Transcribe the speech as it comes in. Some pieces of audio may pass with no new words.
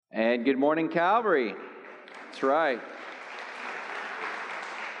And good morning, Calvary. That's right.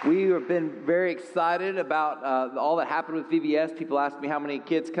 We have been very excited about all that happened with VBS. People ask me how many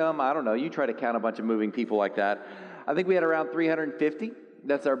kids come. I don't know. You try to count a bunch of moving people like that. I think we had around 350.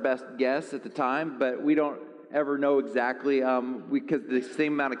 That's our best guess at the time, but we don't ever know exactly because the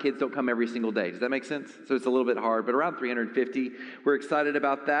same amount of kids don't come every single day. Does that make sense? So it's a little bit hard, but around 350. We're excited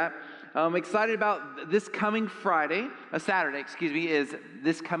about that. I'm excited about this coming Saturday, is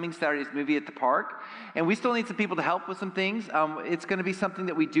this coming Saturday's movie at the park. And we still need some people to help with some things. It's going to be something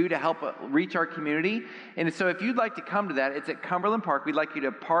that we do to help reach our community. And so if you'd like to come to that, it's at Cumberland Park. We'd like you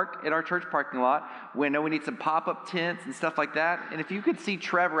to park at our church parking lot. We know we need some pop-up tents and stuff like that. And if you could see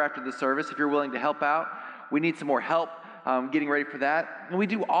Trevor after the service, if you're willing to help out, we need some more help getting ready for that. And we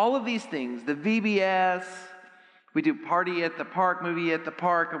do all of these things, the VBS, we do party at the park, movie at the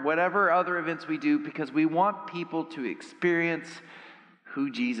park, or whatever other events we do because we want people to experience who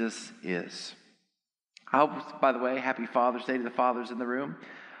Jesus is. I hope, by the way, happy Father's Day to the fathers in the room.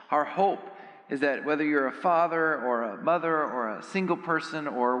 Our hope is that whether you're a father or a mother or a single person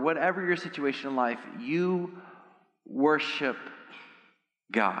or whatever your situation in life, you worship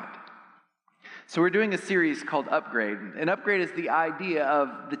God. So we're doing a series called Upgrade. And Upgrade is the idea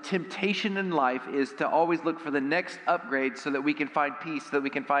of the temptation in life is to always look for the next upgrade so that we can find peace, so that we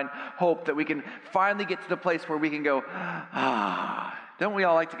can find hope, that we can finally get to the place where we can go, Don't we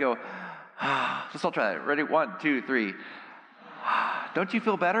all like to go, Let's all try that. Ready? 1, 2, 3. Don't you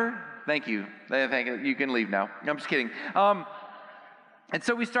feel better? Thank you. Thank you. You can leave now. I'm just kidding. And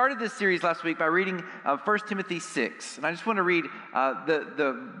so we started this series last week by reading 1 Timothy 6. And I just want to read,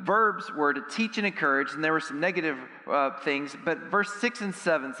 the verbs were to teach and encourage, and there were some negative things. But verse 6 and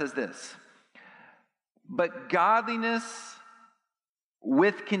 7 says this: But godliness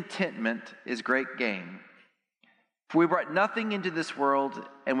with contentment is great gain. For we brought nothing into this world,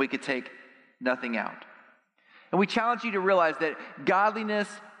 and we could take nothing out. And we challenge you to realize that godliness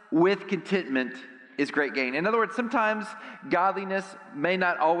with contentment is great gain. In other words, sometimes godliness may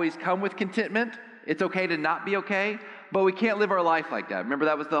not always come with contentment. It's okay to not be okay, but we can't live our life like that. Remember,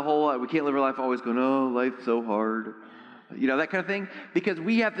 that was the whole, we can't live our life always going, oh, life's so hard. You know, that kind of thing. Because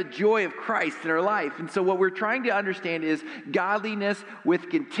we have the joy of Christ in our life. And so what we're trying to understand is godliness with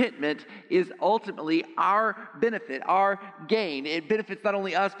contentment is ultimately our benefit, our gain. It benefits not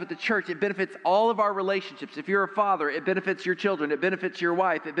only us, but the church. It benefits all of our relationships. If you're a father, it benefits your children. It benefits your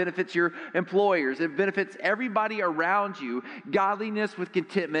wife. It benefits your employers. It benefits everybody around you. Godliness with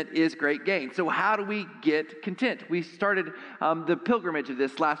contentment is great gain. So how do we get content? We started the pilgrimage of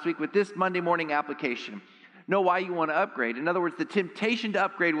this last week with this Monday morning application. Know why you want to upgrade. In other words, the temptation to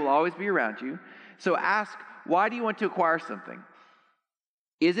upgrade will always be around you. So ask, why do you want to acquire something?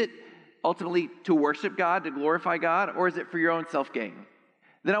 Is it ultimately to worship God, to glorify God, or is it for your own self-gain?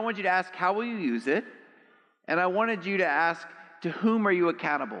 Then I want you to ask, how will you use it? And I wanted you to ask, to whom are you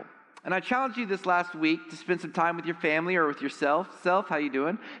accountable? And I challenged you this last week to spend some time with your family or with yourself. How you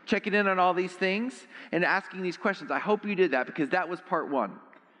doing? Checking in on all these things and asking these questions. I hope you did that because that was part 1.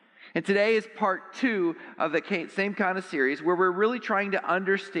 And today is part 2 of the same kind of series where we're really trying to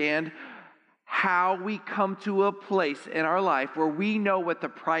understand how we come to a place in our life where we know what the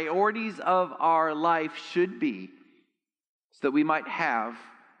priorities of our life should be so that we might have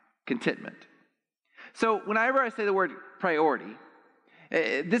contentment. So whenever I say the word priority,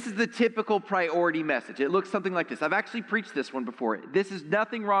 this is the typical priority message. It looks something like this. I've actually preached this one before. This is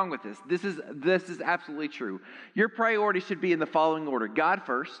nothing wrong with this. This is absolutely true. Your priority should be in the following order: God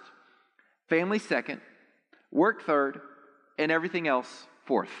first, family second, work third, and everything else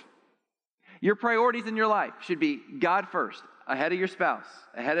fourth. Your priorities in your life should be God first, ahead of your spouse,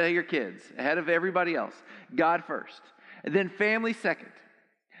 ahead of your kids, ahead of everybody else. God first. And then family second.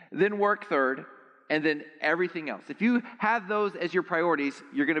 Then work third. And then everything else. If you have those as your priorities,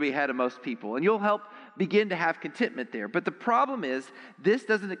 you're going to be ahead of most people. And you'll help begin to have contentment there. But the problem is, this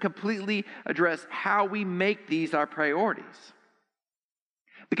doesn't completely address how we make these our priorities.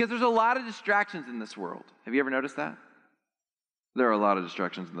 Because there's a lot of distractions in this world. Have you ever noticed that? There are a lot of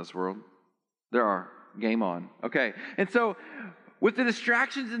distractions in this world. There are. Game on. Okay. And so, with the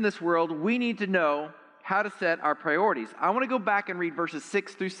distractions in this world, we need to know how to set our priorities. I want to go back and read verses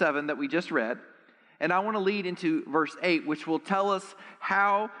 6 through 7 that we just read. And I want to lead into verse 8, which will tell us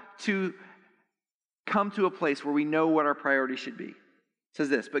how to come to a place where we know what our priority should be. It says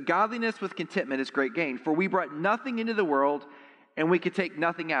this: But godliness with contentment is great gain, for we brought nothing into the world, and we could take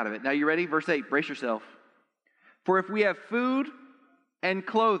nothing out of it. Now, you ready? Verse 8, brace yourself. For if we have food and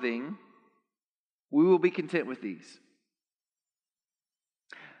clothing, we will be content with these.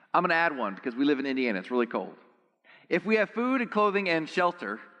 I'm going to add one because we live in Indiana. It's really cold. If we have food and clothing and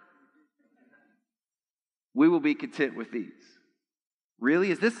shelter, we will be content with these.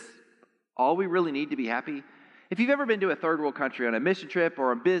 Really? Is this all we really need to be happy? If you've ever been to a third world country on a mission trip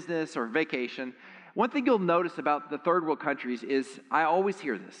or on business or vacation, one thing you'll notice about the third world countries is, I always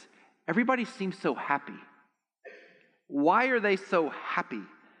hear this, everybody seems so happy. Why are they so happy?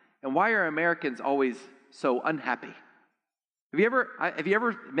 And why are Americans always so unhappy? Have you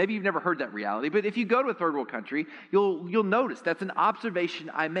ever, maybe you've never heard that reality, but if you go to a third world country, you'll notice that's an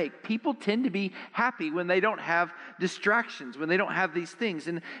observation I make. People tend to be happy when they don't have distractions, when they don't have these things.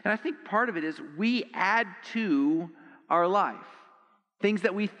 And I think part of it is we add to our life things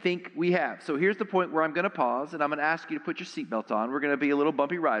that we think we have. So here's the point where I'm going to pause, and I'm going to ask you to put your seatbelt on. We're going to be a little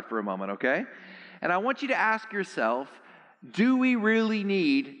bumpy ride for a moment, okay? And I want you to ask yourself, do we really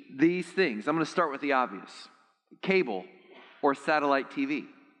need these things? I'm going to start with the obvious. Cable or satellite TV.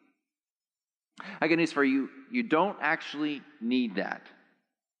 I got news for you. You don't actually need that.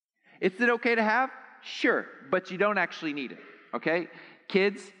 Is it okay to have? Sure, but you don't actually need it, okay?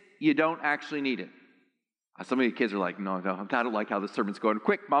 Kids, you don't actually need it. Some of you kids are like, no, I don't like how the sermon's going.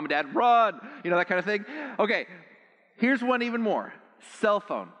 Quick, mom and dad, run! You know, that kind of thing. Okay, here's one even more. Cell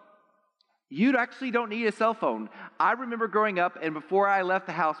phone. You actually don't need a cell phone. I remember growing up, and before I left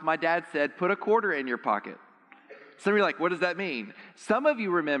the house, my dad said, put a quarter in your pocket. Some of you are like, what does that mean? Some of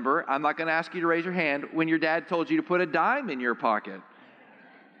you remember, I'm not going to ask you to raise your hand, when your dad told you to put a dime in your pocket.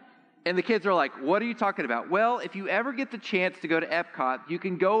 And the kids are like, what are you talking about? Well, if you ever get the chance to go to Epcot, you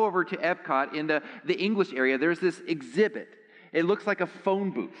can go over to Epcot in the English area. There's this exhibit. It looks like a phone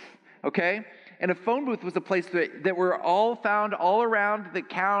booth, okay? And a phone booth was a place that were all found all around the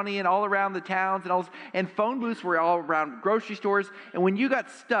county and all around the towns and phone booths were all around grocery stores. And when you got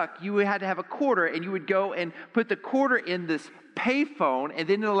stuck, you had to have a quarter, and you would go and put the quarter in this pay phone, and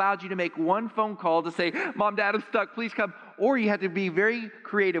then it allowed you to make one phone call to say, Mom, Dad, I'm stuck, please come. Or you had to be very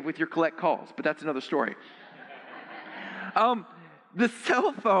creative with your collect calls, but that's another story. The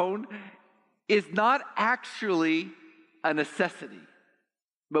cell phone is not actually a necessity,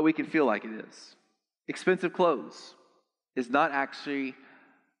 but we can feel like it is. Expensive clothes is not actually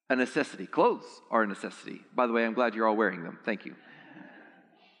a necessity. Clothes are a necessity. By the way, I'm glad you're all wearing them. Thank you.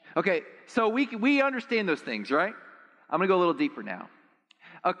 Okay, so we understand those things, right? I'm going to go a little deeper now.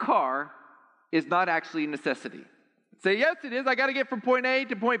 A car is not actually a necessity. Say, yes, it is. I got to get from point A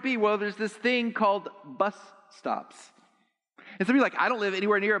to point B. Well, there's this thing called bus stops. And some of you are like, I don't live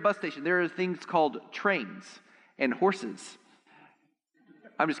anywhere near a bus station. There are things called trains and horses.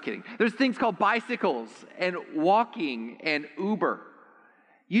 I'm just kidding. There's things called bicycles and walking and Uber.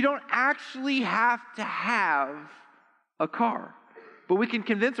 You don't actually have to have a car, but we can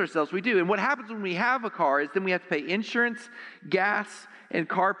convince ourselves we do. And what happens when we have a car is then we have to pay insurance, gas, and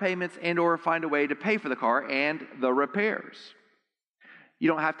car payments, and or find a way to pay for the car and the repairs. You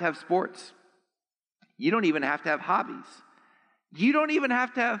don't have to have sports. You don't even have to have hobbies. You don't even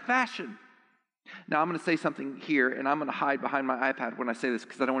have to have fashion. Now, I'm going to say something here, and I'm going to hide behind my iPad when I say this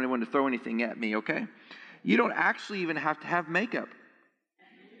because I don't want anyone to throw anything at me, okay? You don't actually even have to have makeup.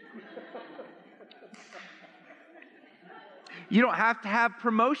 You don't have to have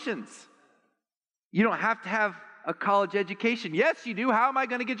promotions. You don't have to have a college education. Yes, you do. How am I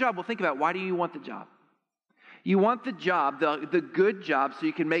going to get a job? Well, think about it. Why do you want the job? You want the job, the good job, so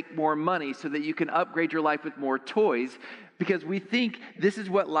you can make more money, so that you can upgrade your life with more toys, because we think this is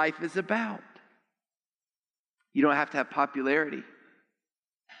what life is about. You don't have to have popularity.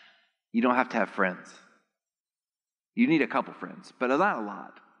 You don't have to have friends. You need a couple friends, but not a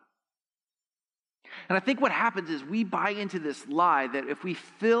lot. And I think what happens is we buy into this lie that if we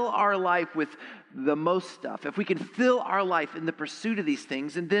fill our life with the most stuff, if we can fill our life in the pursuit of these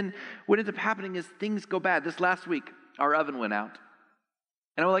things, and then what ends up happening is things go bad. This last week, our oven went out.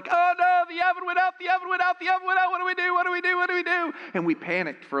 And we're like, oh no, the oven went out, the oven went out, the oven went out. What do we do? What do we do? What do we do? And we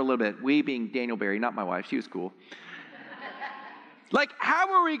panicked for a little bit. We being Daniel Berry, not my wife. She was cool. Like,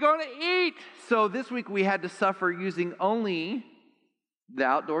 how are we going to eat? So this week we had to suffer using only the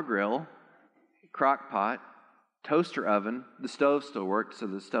outdoor grill, crock pot, toaster oven. The stove still worked, so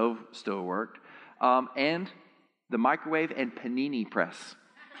the stove still worked. And the microwave and panini press.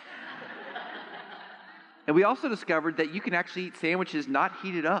 And we also discovered that you can actually eat sandwiches not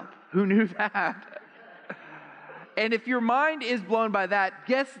heated up. Who knew that? And if your mind is blown by that,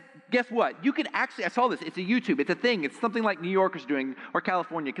 guess what? You can actually, I saw this, it's a YouTube, it's a thing. It's something like New Yorkers doing, or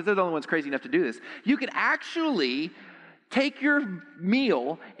California, because they're the only ones crazy enough to do this. You can actually take your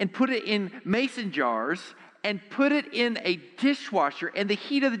meal and put it in mason jars and put it in a dishwasher, and the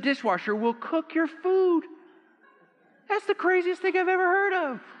heat of the dishwasher will cook your food. That's the craziest thing I've ever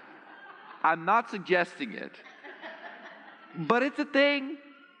heard of. I'm not suggesting it, but it's a thing.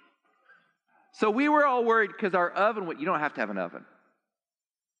 So we were all worried because our oven you don't have to have an oven.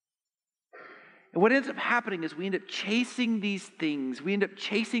 And what ends up happening is we end up chasing these things. We end up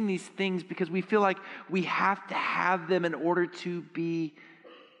chasing these things because we feel like we have to have them in order to be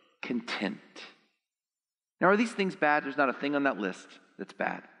content. Now, are these things bad? There's not a thing on that list that's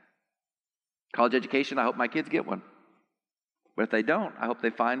bad. College education, I hope my kids get one. But if they don't, I hope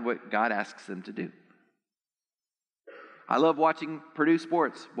they find what God asks them to do. I love watching Purdue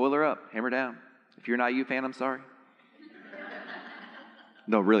sports. Boiler up, hammer down. If you're an IU fan, I'm sorry.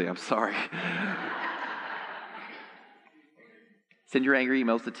 No, really, I'm sorry. Send your angry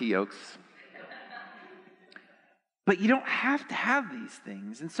emails to T. Oaks. But you don't have to have these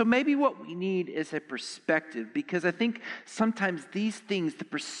things. And so maybe what we need is a perspective, because I think sometimes these things, the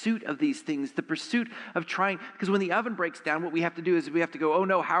pursuit of these things, the pursuit of trying, because when the oven breaks down, what we have to do is we have to go, oh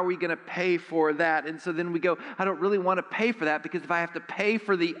no, how are we going to pay for that? And so then we go, I don't really want to pay for that, because if I have to pay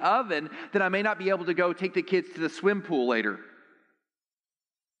for the oven, then I may not be able to go take the kids to the swim pool later.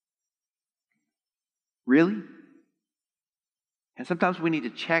 Really? And sometimes we need to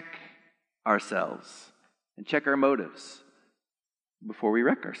check ourselves and check our motives before we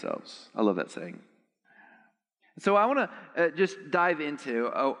wreck ourselves. I love that saying. So I want to just dive into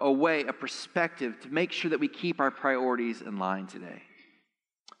a perspective to make sure that we keep our priorities in line today.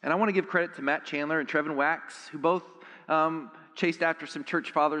 And I want to give credit to Matt Chandler and Trevin Wax, who both chased after some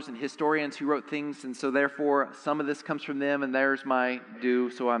church fathers and historians who wrote things, and so therefore some of this comes from them, and there's my due,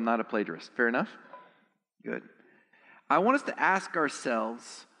 so I'm not a plagiarist. Fair enough? Good. I want us to ask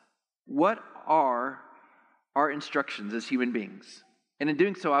ourselves, what are our instructions as human beings? And in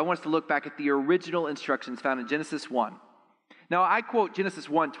doing so, I want us to look back at the original instructions found in Genesis 1. Now, I quote Genesis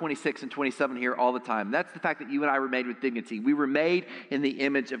 1, 26 and 27 here all the time. That's the fact that you and I were made with dignity. We were made in the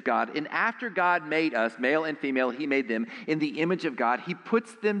image of God. And after God made us, male and female, He made them in the image of God. He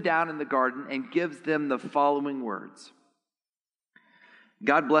puts them down in the garden and gives them the following words.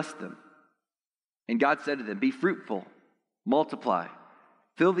 God blessed them. And God said to them, be fruitful, multiply,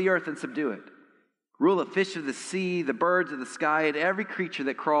 fill the earth and subdue it. Rule the fish of the sea, the birds of the sky, and every creature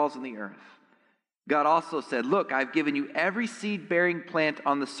that crawls on the earth. God also said, look, I've given you every seed-bearing plant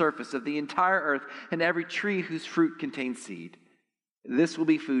on the surface of the entire earth and every tree whose fruit contains seed. This will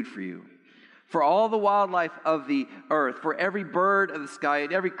be food for you. For all the wildlife of the earth, for every bird of the sky,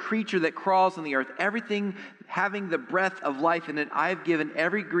 and every creature that crawls on the earth, everything having the breath of life in it, I have given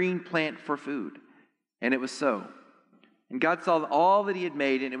every green plant for food. And it was so. And God saw all that He had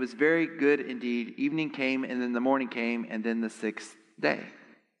made, and it was very good indeed. Evening came, and then the morning came, and then the sixth day.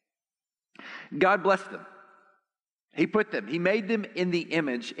 God blessed them. He put them, He made them in the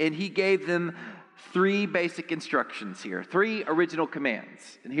image, and He gave them three basic instructions here, three original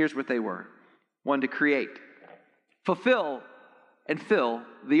commands. And here's what they were. One, to create, fulfill, and fill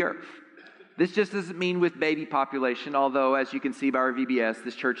the earth. This just doesn't mean with baby population, although as you can see by our VBS,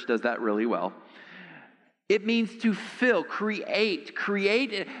 this church does that really well. It means to fill, create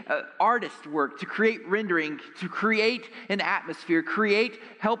artist work, to create rendering, to create an atmosphere,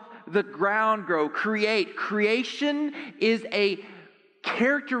 help the ground grow, create. Creation is a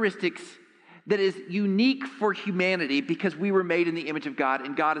characteristics that is unique for humanity because we were made in the image of God,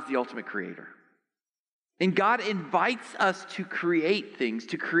 and God is the ultimate creator. And God invites us to create things,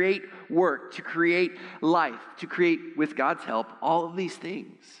 to create work, to create life, to create, with God's help, all of these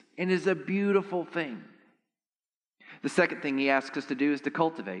things. And it is a beautiful thing. The second thing He asks us to do is to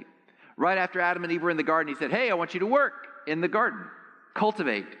cultivate. Right after Adam and Eve were in the garden, He said, hey, I want you to work in the garden.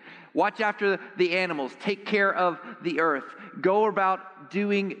 Cultivate. Watch after the animals. Take care of the earth. Go about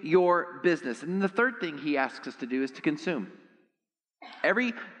doing your business. And the third thing He asks us to do is to consume.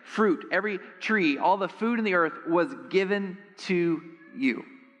 Every fruit, every tree, all the food in the earth was given to you.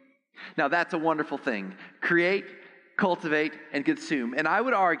 Now that's a wonderful thing. Create, cultivate, and consume. And I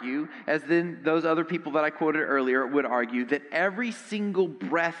would argue, as then those other people that I quoted earlier would argue, that every single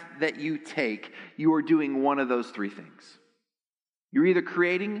breath that you take, you are doing one of those three things. You're either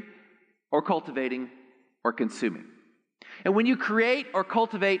creating or cultivating or consuming. And when you create or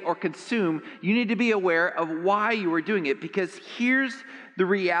cultivate or consume, you need to be aware of why you are doing it, because here's the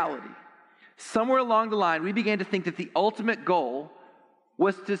reality. Somewhere along the line, we began to think that the ultimate goal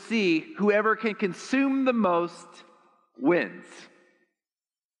was to see whoever can consume the most wins.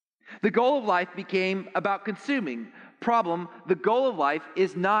 The goal of life became about consuming. Problem, the goal of life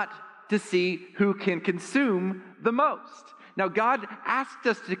is not to see who can consume the most. Now, God asked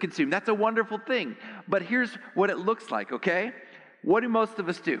us to consume. That's a wonderful thing. But here's what it looks like, okay? What do most of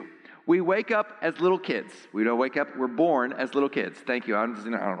us do? We wake up as little kids. We don't wake up, we're born as little kids. Thank you. I don't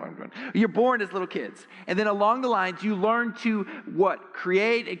know what I'm doing. You're born as little kids. And then along the lines, you learn to what?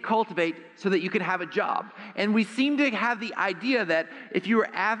 Create and cultivate so that you can have a job. And we seem to have the idea that if you are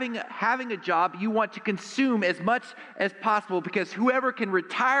having a job, you want to consume as much as possible because whoever can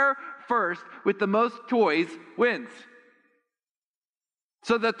retire first with the most toys wins.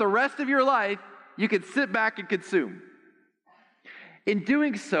 So that the rest of your life, you can sit back and consume. In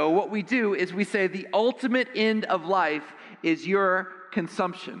doing so, what we do is we say the ultimate end of life is your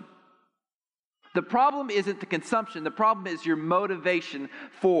consumption. The problem isn't the consumption. The problem is your motivation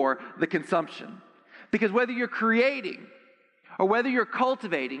for the consumption. Because whether you're creating or whether you're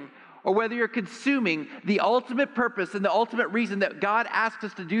cultivating or whether you're consuming, the ultimate purpose and the ultimate reason that God asks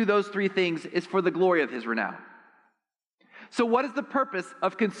us to do those three things is for the glory of His renown. So what is the purpose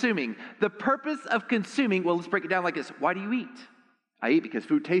of consuming? The purpose of consuming, well, let's break it down like this. Why do you eat? I eat because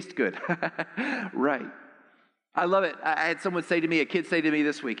food tastes good. Right. I love it. I had someone say to me, a kid say to me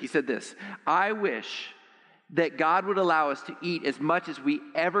this week, he said this, I wish that God would allow us to eat as much as we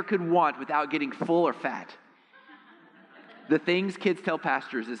ever could want without getting full or fat. The things kids tell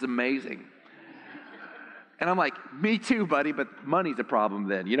pastors is amazing. And I'm like, me too, buddy, but money's a problem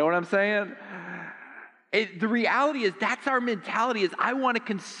then. You know what I'm saying? The reality is that's our mentality is I want to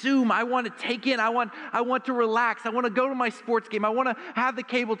consume, I want to take in, I want to relax, I want to go to my sports game, I want to have the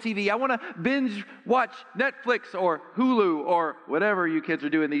cable TV, I want to binge watch Netflix or Hulu or whatever you kids are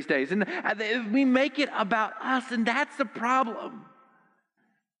doing these days. And we make it about us, and that's the problem.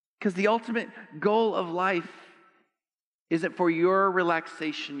 Because the ultimate goal of life isn't for your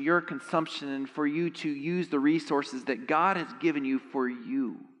relaxation, your consumption, and for you to use the resources that God has given you for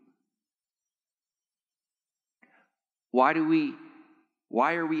you. Why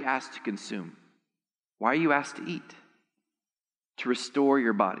are we asked to consume? Why are you asked to eat? To restore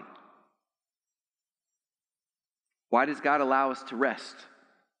your body. Why does God allow us to rest?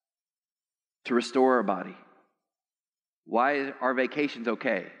 To restore our body. Why are vacations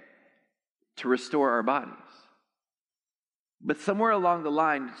okay? To restore our bodies. But somewhere along the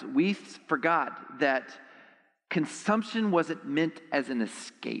lines, we forgot that consumption wasn't meant as an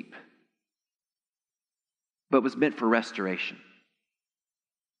escape, but was meant for restoration.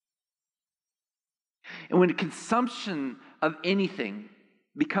 And when consumption of anything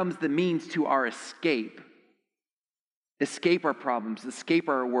becomes the means to our escape our problems, escape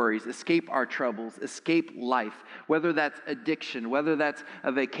our worries, escape our troubles, escape life, whether that's addiction, whether that's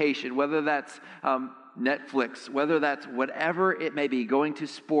a vacation, whether that's Netflix, whether that's whatever it may be, going to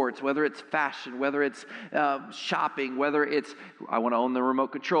sports, whether it's fashion, whether it's shopping, whether it's, I want to own the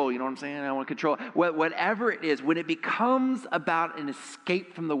remote control, you know what I'm saying? I want to control, whatever it is, when it becomes about an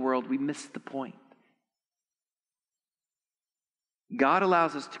escape from the world, we miss the point. God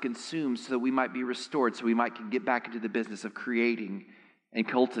allows us to consume so that we might be restored, so we might get back into the business of creating and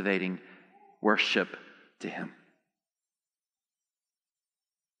cultivating worship to Him.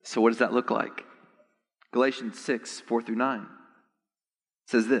 So what does that look like? Galatians 6, 4-9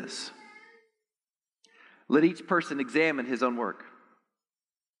 says this, let each person examine his own work.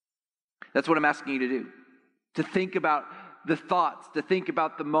 That's what I'm asking you to do. To think about the thoughts, to think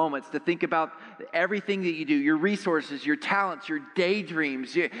about the moments, to think about everything that you do, your resources, your talents, your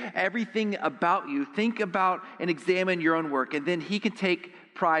daydreams, everything about you. Think about and examine your own work, and then he can take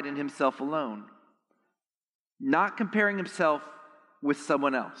pride in himself alone. Not comparing himself with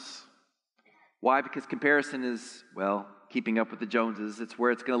someone else. Why? Because comparison is, well, keeping up with the Joneses. It's where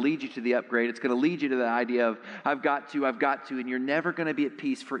it's going to lead you to the upgrade. It's going to lead you to the idea of, I've got to, and you're never going to be at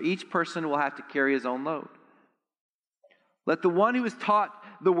peace, for each person will have to carry his own load. Let the one who is taught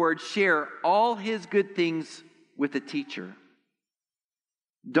the word share all his good things with the teacher.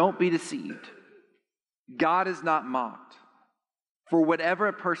 Don't be deceived. God is not mocked. For whatever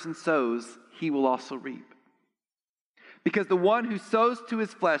a person sows, he will also reap. Because the one who sows to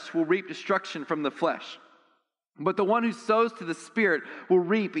his flesh will reap destruction from the flesh. But the one who sows to the Spirit will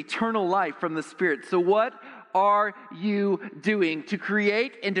reap eternal life from the Spirit. So what are you doing to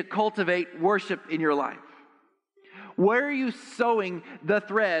create and to cultivate worship in your life? Where are you sowing the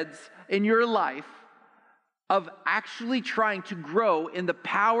threads in your life of actually trying to grow in the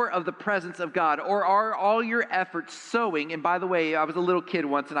power of the presence of God? Or are all your efforts sowing? And by the way, I was a little kid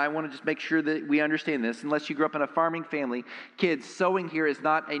once, and I want to just make sure that we understand this. Unless you grew up in a farming family, kids, sowing here is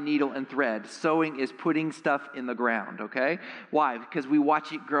not a needle and thread. Sowing is putting stuff in the ground, okay? Why? Because we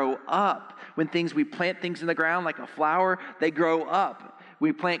watch it grow up. When we plant things in the ground like a flower, they grow up.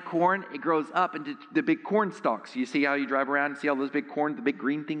 We plant corn, it grows up into the big corn stalks. You see how you drive around and see all those big corn, the big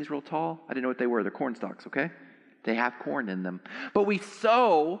green things real tall? I didn't know what they were. They're corn stalks, okay? They have corn in them. But we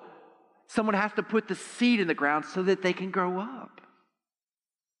sow Someone has to put the seed in the ground so that they can grow up.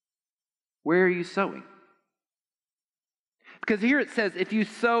 Where are you sowing? Because here it says, if you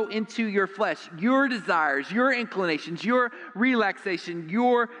sow into your flesh, your desires, your inclinations, your relaxation,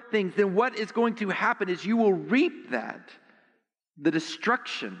 your things, then what is going to happen is you will reap that, the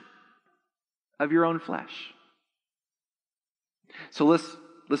destruction of your own flesh. So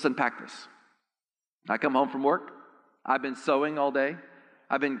let's unpack this. I come home from work. I've been sowing all day.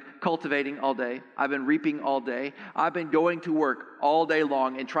 I've been cultivating all day. I've been reaping all day. I've been going to work all day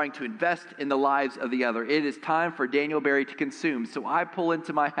long and trying to invest in the lives of the other. It is time for Daniel Berry to consume. So I pull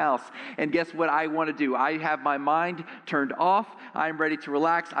into my house, and guess what I want to do? I have my mind turned off. I'm ready to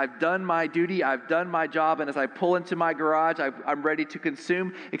relax. I've done my duty. I've done my job. And as I pull into my garage, I'm ready to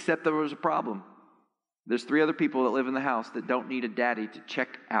consume, except there was a problem. There's 3 other people that live in the house that don't need a daddy to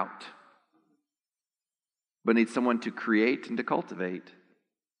check out, but need someone to create and to cultivate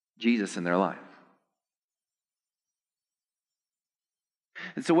Jesus in their life.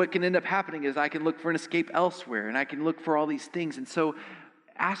 And so what can end up happening is I can look for an escape elsewhere, and I can look for all these things. And so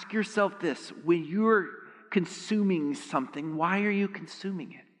ask yourself this: when you're consuming something, why are you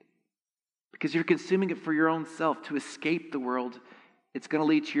consuming it? Because you're consuming it for your own self, to escape the world. It's going to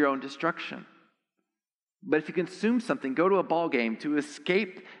lead to your own destruction. But if you consume something, go to a ball game to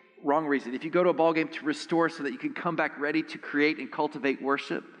escape. Wrong reason. If you go to a ball game to restore so that you can come back ready to create and cultivate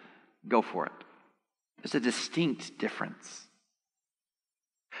worship, go for it. There's a distinct difference.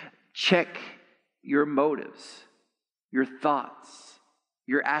 Check your motives, your thoughts,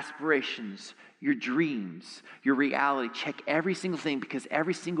 your aspirations, your dreams, your reality. Check every single thing, because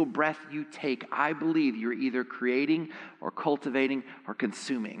every single breath you take, I believe you're either creating or cultivating or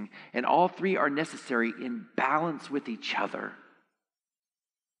consuming. And all 3 are necessary in balance with each other.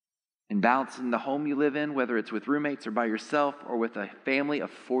 In balance in the home you live in, whether it's with roommates or by yourself or with a family of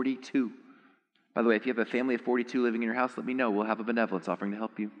 42. By the way, if you have a family of 42 living in your house, let me know. We'll have a benevolence offering to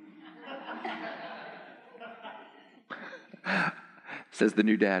help you. Says the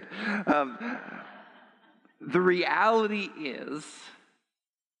new dad. The reality is,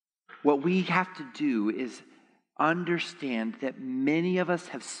 what we have to do is understand that many of us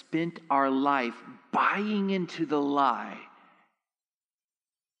have spent our life buying into the lie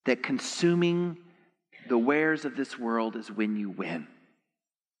that consuming the wares of this world is when you win.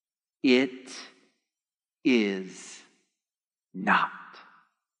 It is not.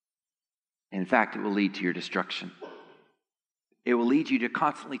 In fact, it will lead to your destruction. It will lead you to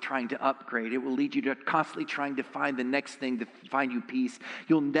constantly trying to upgrade. It will lead you to constantly trying to find the next thing to find you peace.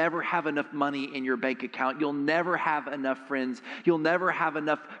 You'll never have enough money in your bank account. You'll never have enough friends. You'll never have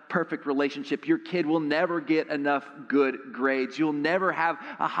enough perfect relationship. Your kid will never get enough good grades. You'll never have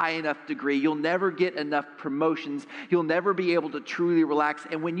a high enough degree. You'll never get enough promotions. You'll never be able to truly relax.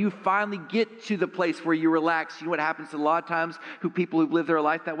 And when you finally get to the place where you relax, you know what happens to a lot of times people who've lived their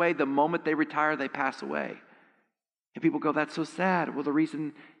life that way? The moment they retire, they pass away. And people go, that's so sad. Well, the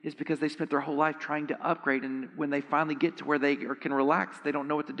reason is because they spent their whole life trying to upgrade, and when they finally get to where they can relax, they don't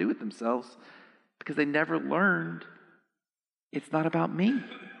know what to do with themselves because they never learned it's not about me.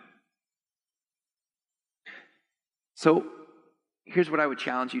 So here's what I would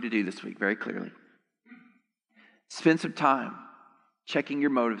challenge you to do this week very clearly. Spend some time checking your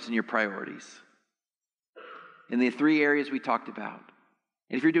motives and your priorities in the 3 areas we talked about.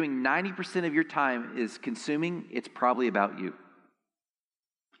 And if you're doing 90% of your time is consuming, it's probably about you.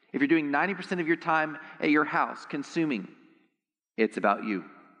 If you're doing 90% of your time at your house consuming, it's about you.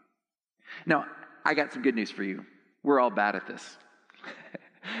 Now, I got some good news for you. We're all bad at this.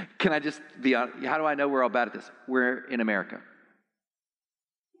 Can I just be honest? How do I know we're all bad at this? We're in America.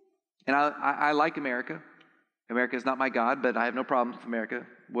 And I like America. America is not my God, but I have no problem with America.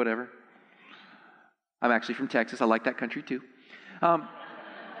 Whatever. I'm actually from Texas. I like that country too.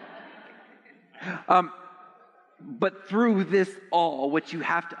 But through this all, what you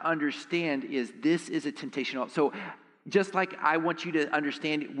have to understand is this is a temptation. So just like I want you to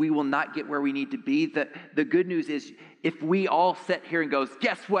understand we will not get where we need to be, the good news is if we all sit here and goes,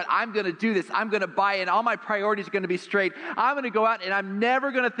 guess what? I'm going to do this. I'm going to buy in. All my priorities are going to be straight. I'm going to go out and I'm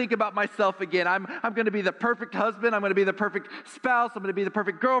never going to think about myself again. I'm going to be the perfect husband. I'm going to be the perfect spouse. I'm going to be the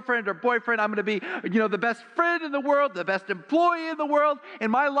perfect girlfriend or boyfriend. I'm going to be, the best friend in the world, the best employee in the world.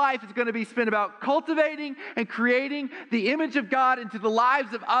 And my life is going to be spent about cultivating and creating the image of God into the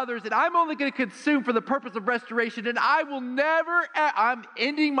lives of others. And I'm only going to consume for the purpose of restoration. And I will never, I'm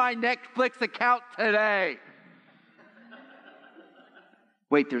ending my Netflix account today.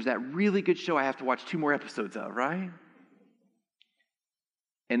 Wait, there's that really good show I have to watch 2 more episodes of, right?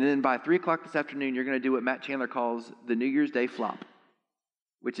 And then by 3 o'clock this afternoon, you're going to do what Matt Chandler calls the New Year's Day flop.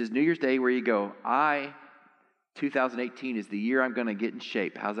 which is New Year's Day, where you go, 2018 is the year I'm going to get in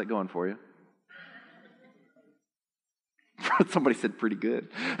shape. How's that going for you? Somebody said pretty good.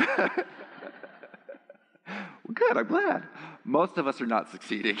 Well, good, I'm glad. Most of us are not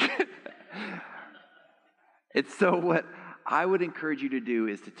succeeding. And so what I would encourage you to do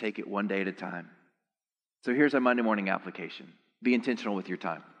is to take it one day at a time. So here's our Monday morning application. Be intentional with your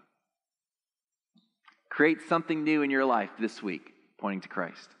time. Create something new in your life this week, pointing to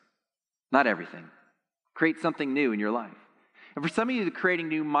Christ. Not everything. Create something new in your life. And for some of you, the creating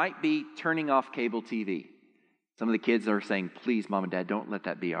new might be turning off cable TV. Some of the kids are saying, please, Mom and Dad, don't let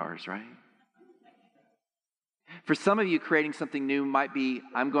that be ours, right? For some of you, creating something new might be,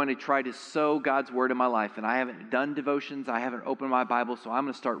 I'm going to try to sow God's word in my life, and I haven't done devotions, I haven't opened my Bible, so I'm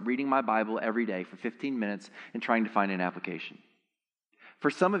going to start reading my Bible every day for 15 minutes and trying to find an application. For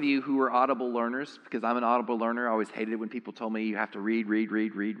some of you who are audible learners, because I'm an audible learner, I always hated it when people told me you have to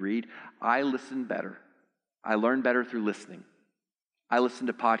read. I listen better. I learn better through listening. I listen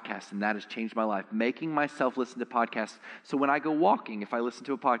to podcasts, and that has changed my life. Making myself listen to podcasts. So when I go walking, if I listen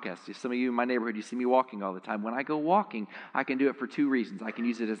to a podcast, some of you in my neighborhood, you see me walking all the time. When I go walking, I can do it for two reasons. I can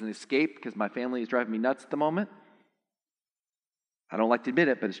use it as an escape because my family is driving me nuts at the moment. I don't like to admit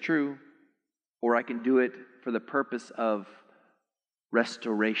it, but it's true. Or I can do it for the purpose of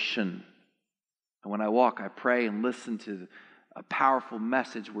restoration. And when I walk, I pray and listen to a powerful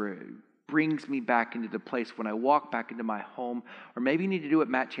message where it brings me back into the place when I walk back into my home. Or maybe you need to do what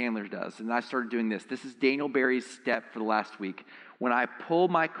Matt Chandler does. And I started doing this. This is Daniel Barry's step for the last week. When I pull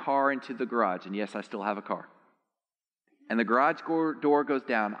my car into the garage, and yes, I still have a car, and the garage door goes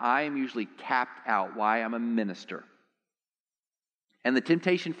down, I am usually tapped out. Why? I'm a minister. And the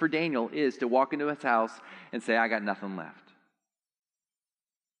temptation for Daniel is to walk into his house and say, I got nothing left.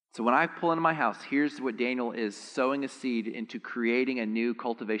 So when I pull into my house, here's what Daniel is sowing a seed into creating a new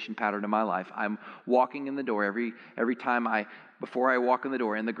cultivation pattern in my life. I'm walking in the door every time before I walk in the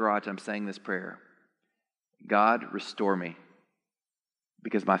door in the garage, I'm saying this prayer. God, restore me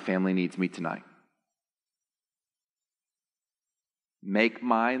because my family needs me tonight. Make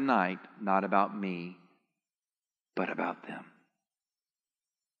my night not about me, but about them.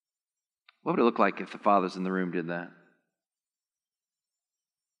 What would it look like if the fathers in the room did that?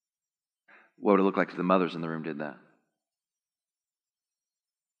 What would it look like if the mothers in the room did that?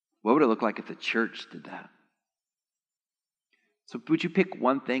 What would it look like if the church did that? So would you pick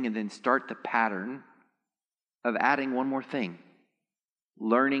one thing and then start the pattern of adding one more thing?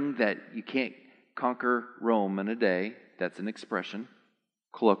 Learning that you can't conquer Rome in a day. That's an expression.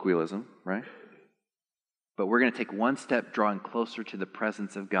 Colloquialism, right? But we're going to take one step drawing closer to the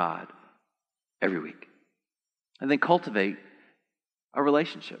presence of God every week. And then cultivate a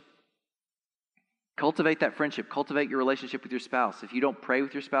relationship. Cultivate that friendship. Cultivate your relationship with your spouse. If you don't pray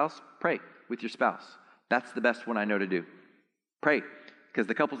with your spouse, pray with your spouse. That's the best one I know to do. Pray. Because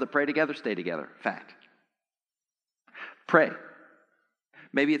the couples that pray together stay together. Fact. Pray.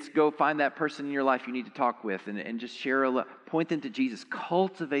 Maybe it's go find that person in your life you need to talk with and just share point them to Jesus.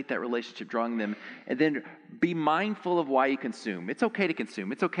 Cultivate that relationship, drawing them. And then be mindful of why you consume. It's okay to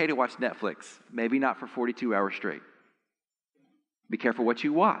consume. It's okay to watch Netflix. Maybe not for 42 hours straight. Be careful what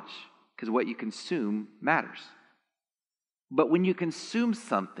you watch. Because what you consume matters. But when you consume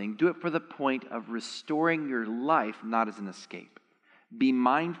something, do it for the point of restoring your life, not as an escape. Be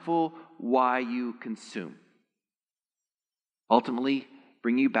mindful why you consume. Ultimately,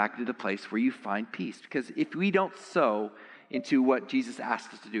 bring you back to the place where you find peace. Because if we don't sow into what Jesus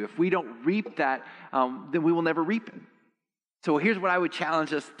asked us to do, if we don't reap that, then we will never reap it. So here's what I would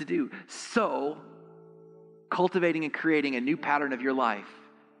challenge us to do. Sow, cultivating and creating a new pattern of your life.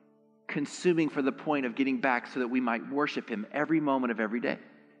 Consuming for the point of getting back so that we might worship him every moment of every day.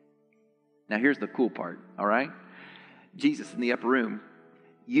 Now here's the cool part, all right? Jesus in the upper room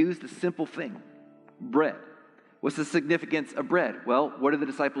used a simple thing, bread. What's the significance of bread? Well, what did the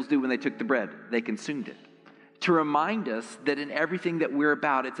disciples do when they took the bread? They consumed it. To remind us that in everything that we're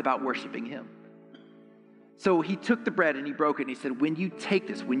about, it's about worshiping him. So he took the bread and he broke it and he said, when you take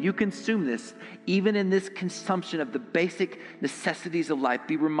this, when you consume this, even in this consumption of the basic necessities of life,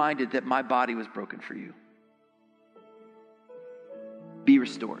 be reminded that my body was broken for you. Be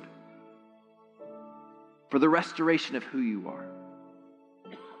restored. For the restoration of who you are.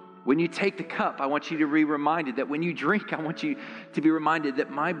 When you take the cup, I want you to be reminded that when you drink, I want you to be reminded that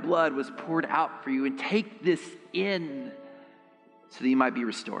my blood was poured out for you, and take this in so that you might be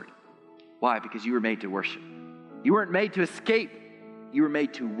restored. Why? Because you were made to worship. You weren't made to escape. You were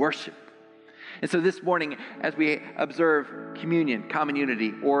made to worship. And so this morning, as we observe communion, common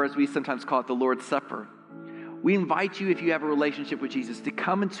unity, or as we sometimes call it the Lord's Supper, we invite you, if you have a relationship with Jesus, to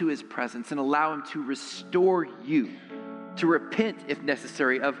come into his presence and allow him to restore you, to repent if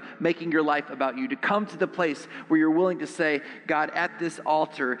necessary of making your life about you, to come to the place where you're willing to say, God, at this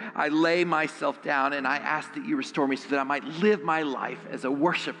altar, I lay myself down and I ask that you restore me so that I might live my life as a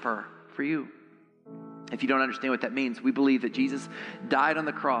worshiper for you. If you don't understand what that means, we believe that Jesus died on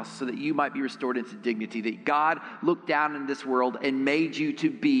the cross so that you might be restored into dignity, that God looked down in this world and made you to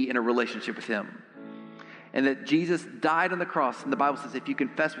be in a relationship with him. And that Jesus died on the cross, and the Bible says if you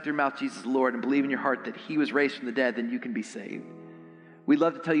confess with your mouth Jesus is Lord and believe in your heart that he was raised from the dead, then you can be saved. We'd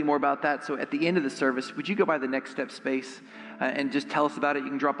love to tell you more about that. So at the end of the service, would you go by the Next Step space and just tell us about it? You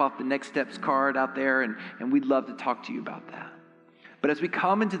can drop off the Next Steps card out there, and we'd love to talk to you about that. But as we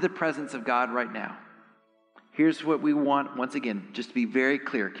come into the presence of God right now, here's what we want, once again, just to be very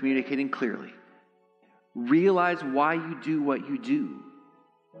clear, communicating clearly. Realize why you do what you do.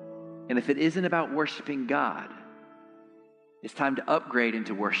 And if it isn't about worshiping God, it's time to upgrade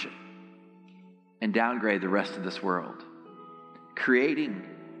into worship and downgrade the rest of this world. Creating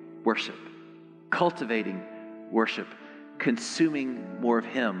worship, cultivating worship, consuming more of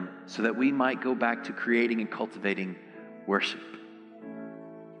him so that we might go back to creating and cultivating worship.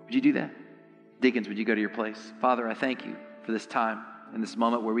 Would you do that? Deacons, would you go to your place? Father, I thank you for this time and this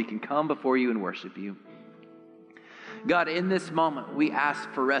moment where we can come before you and worship you. God, in this moment, we ask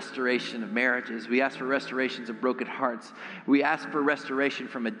for restoration of marriages. We ask for restorations of broken hearts. We ask for restoration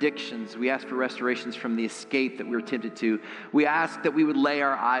from addictions. We ask for restorations from the escape that we were tempted to. We ask that we would lay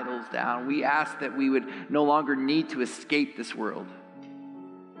our idols down. We ask that we would no longer need to escape this world.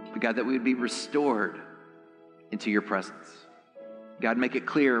 But God, that we would be restored into your presence. God, make it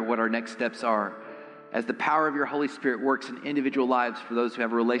clear what our next steps are as the power of your Holy Spirit works in individual lives for those who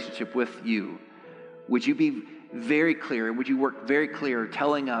have a relationship with you. Would you be very clear, and would you work very clear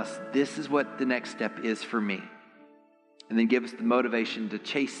telling us this is what the next step is for me? And then give us the motivation to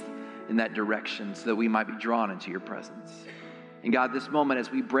chase in that direction so that we might be drawn into your presence. And God, this moment as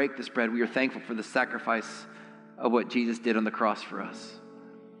we break this bread, we are thankful for the sacrifice of what Jesus did on the cross for us.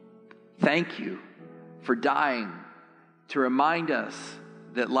 Thank you for dying to remind us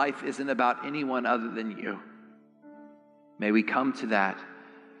that life isn't about anyone other than you. May we come to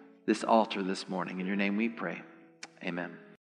this altar this morning. In your name we pray. Amen.